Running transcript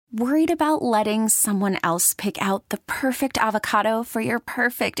Worried about letting someone else pick out the perfect avocado for your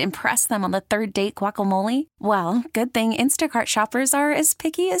perfect impress them on the third date guacamole? Well, good thing Instacart shoppers are as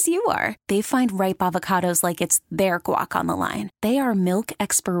picky as you are. They find ripe avocados like it's their guac on the line. They are milk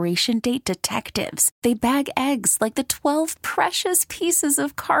expiration date detectives. They bag eggs like the 12 precious pieces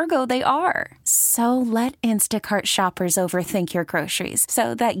of cargo they are. So let Instacart shoppers overthink your groceries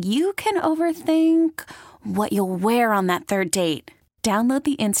so that you can overthink what you'll wear on that third date. Download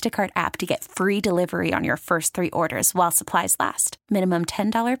the Instacart app to get free delivery on your first 3 orders while supplies last. Minimum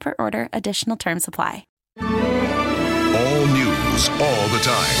 $10 per order. Additional terms apply. All news, all the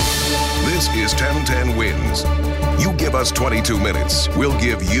time. This is 1010 Wins. You give us 22 minutes, we'll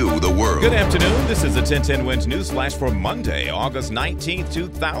give you the world. Good afternoon. This is the 1010 Wins News Flash for Monday, August 19th,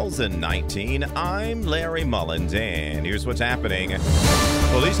 2019. I'm Larry Mullins, and here's what's happening.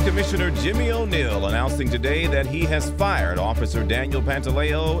 Police Commissioner Jimmy O'Neill announcing today that he has fired Officer Daniel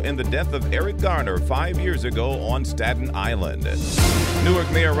Pantaleo in the death of Eric Garner 5 years ago on Staten Island.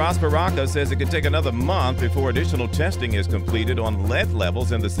 Newark Mayor Ross Baraka says it could take another month before additional testing is completed on lead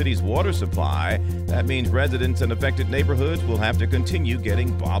levels in the city's water supply. That means residents in affected neighborhoods will have to continue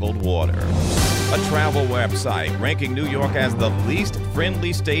getting bottled water. A travel website ranking New York as the least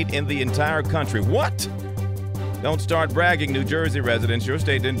friendly state in the entire country. What? Don't start bragging, New Jersey residents. Your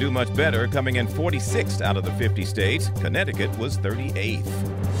state didn't do much better, coming in 46th out of the 50 states. Connecticut was 38th.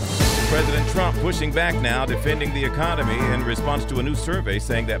 President Trump pushing back now, defending the economy in response to a new survey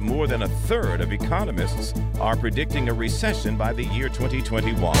saying that more than a third of economists are predicting a recession by the year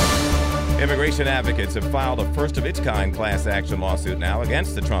 2021. Immigration advocates have filed a first-of-its-kind class action lawsuit now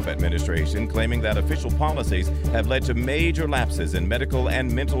against the Trump administration, claiming that official policies have led to major lapses in medical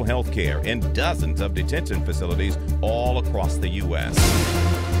and mental health care in dozens of detention facilities all across the U.S.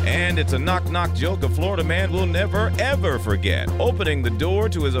 And it's a knock-knock joke a Florida man will never, ever forget. Opening the door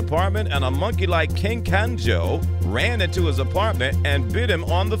to his apartment, and a monkey like King Kanjo ran into his apartment and bit him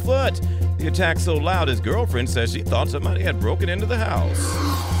on the foot. The attack so loud his girlfriend says she thought somebody had broken into the house.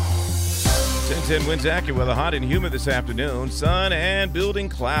 1010 Winds AccuWeather, hot and humid this afternoon. Sun and building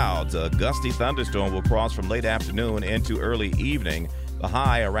clouds. A gusty thunderstorm will cross from late afternoon into early evening. The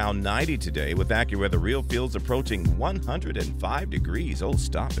high around 90 today with AccuWeather real feels approaching 105 degrees. Oh,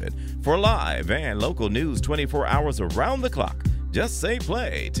 stop it. For live and local news 24 hours around the clock, just say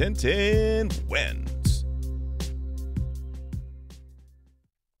play 1010 Wins.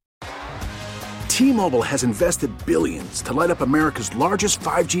 T-Mobile has invested billions to light up America's largest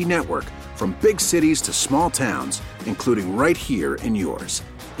 5G network, from big cities to small towns, including right here in yours.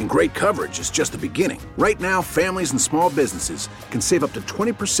 And great coverage is just the beginning. Right now, families and small businesses can save up to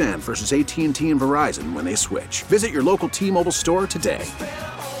 20% versus AT&T and Verizon when they switch. Visit your local T-Mobile store today.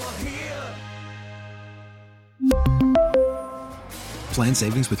 Plan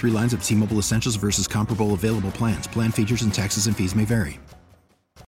savings with 3 lines of T-Mobile Essentials versus comparable available plans. Plan features and taxes and fees may vary.